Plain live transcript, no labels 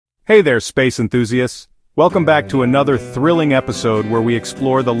Hey there, space enthusiasts! Welcome back to another thrilling episode where we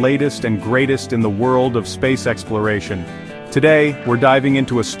explore the latest and greatest in the world of space exploration. Today, we're diving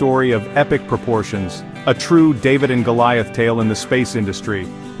into a story of epic proportions, a true David and Goliath tale in the space industry.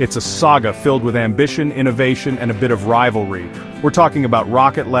 It's a saga filled with ambition, innovation, and a bit of rivalry. We're talking about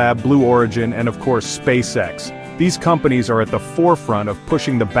Rocket Lab, Blue Origin, and of course SpaceX. These companies are at the forefront of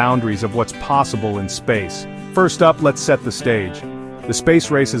pushing the boundaries of what's possible in space. First up, let's set the stage. The space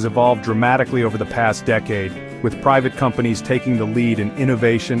race has evolved dramatically over the past decade, with private companies taking the lead in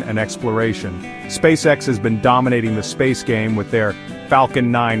innovation and exploration. SpaceX has been dominating the space game with their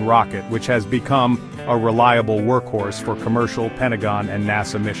Falcon 9 rocket, which has become a reliable workhorse for commercial, Pentagon, and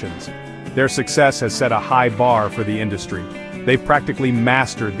NASA missions. Their success has set a high bar for the industry. They've practically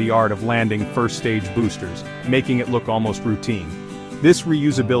mastered the art of landing first-stage boosters, making it look almost routine. This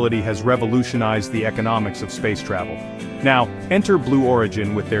reusability has revolutionized the economics of space travel. Now, enter Blue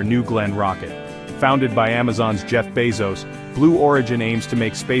Origin with their New Glenn rocket. Founded by Amazon's Jeff Bezos, Blue Origin aims to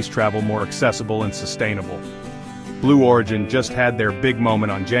make space travel more accessible and sustainable. Blue Origin just had their big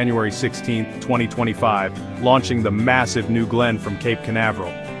moment on January 16, 2025, launching the massive New Glenn from Cape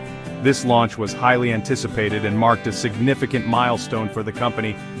Canaveral. This launch was highly anticipated and marked a significant milestone for the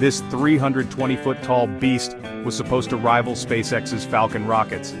company. This 320-foot-tall beast was supposed to rival SpaceX's Falcon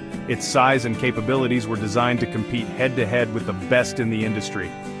rockets. Its size and capabilities were designed to compete head-to-head with the best in the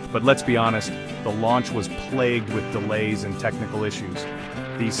industry. But let's be honest, the launch was plagued with delays and technical issues.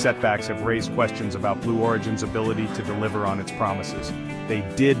 These setbacks have raised questions about Blue Origin's ability to deliver on its promises. They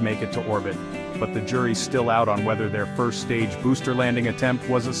did make it to orbit, but the jury's still out on whether their first-stage booster landing attempt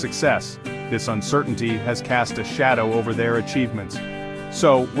was a success. This uncertainty has cast a shadow over their achievements.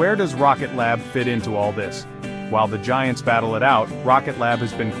 So, where does Rocket Lab fit into all this? While the giants battle it out, Rocket Lab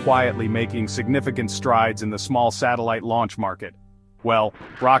has been quietly making significant strides in the small satellite launch market. Well,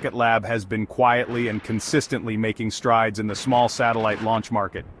 Rocket Lab has been quietly and consistently making strides in the small satellite launch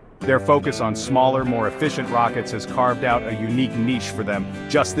market. Their focus on smaller, more efficient rockets has carved out a unique niche for them.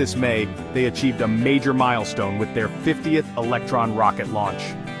 Just this May, they achieved a major milestone with their 50th Electron rocket launch.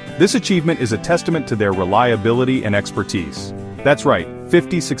 This achievement is a testament to their reliability and expertise. That's right,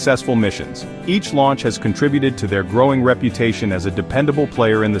 50 successful missions. Each launch has contributed to their growing reputation as a dependable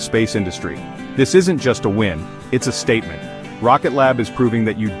player in the space industry. This isn't just a win, it's a statement. Rocket Lab is proving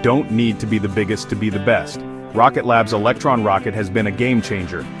that you don't need to be the biggest to be the best. Rocket Lab's Electron rocket has been a game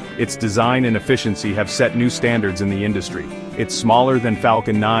changer. Its design and efficiency have set new standards in the industry. It's smaller than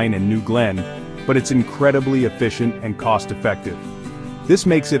Falcon 9 and New Glenn, but it's incredibly efficient and cost-effective. This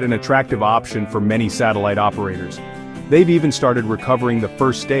makes it an attractive option for many satellite operators. They've even started recovering the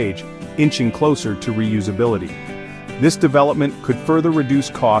first stage, inching closer to reusability. This development could further reduce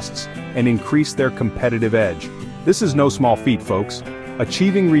costs and increase their competitive edge. This is no small feat, folks.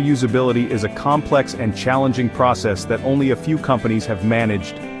 Achieving reusability is a complex and challenging process that only a few companies have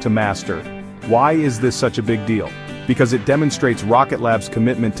managed to master. Why is this such a big deal? Because it demonstrates Rocket Lab's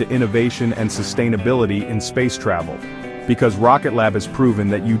commitment to innovation and sustainability in space travel. Because Rocket Lab has proven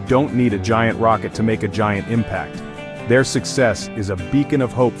that you don't need a giant rocket to make a giant impact. Their success is a beacon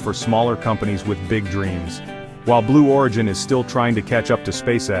of hope for smaller companies with big dreams. While Blue Origin is still trying to catch up to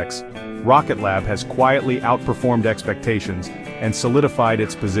SpaceX, Rocket Lab has quietly outperformed expectations and solidified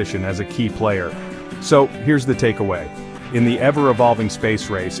its position as a key player. So, here's the takeaway. In the ever-evolving space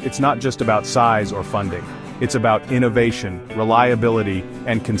race, it's not just about size or funding. It's about innovation, reliability,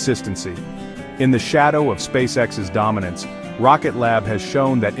 and consistency. In the shadow of SpaceX's dominance, Rocket Lab has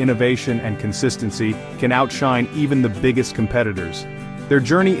shown that innovation and consistency can outshine even the biggest competitors. Their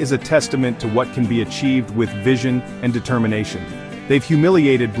journey is a testament to what can be achieved with vision and determination. They've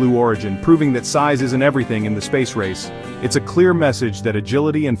humiliated Blue Origin, proving that size isn't everything in the space race. It's a clear message that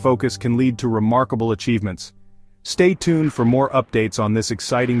agility and focus can lead to remarkable achievements. Stay tuned for more updates on this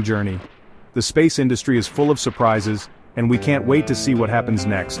exciting journey. The space industry is full of surprises, and we can't wait to see what happens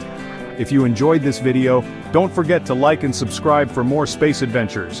next. If you enjoyed this video, don't forget to like and subscribe for more space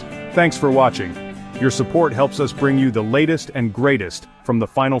adventures. Thanks for watching. Your support helps us bring you the latest and greatest from the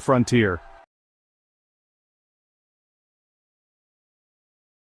final frontier.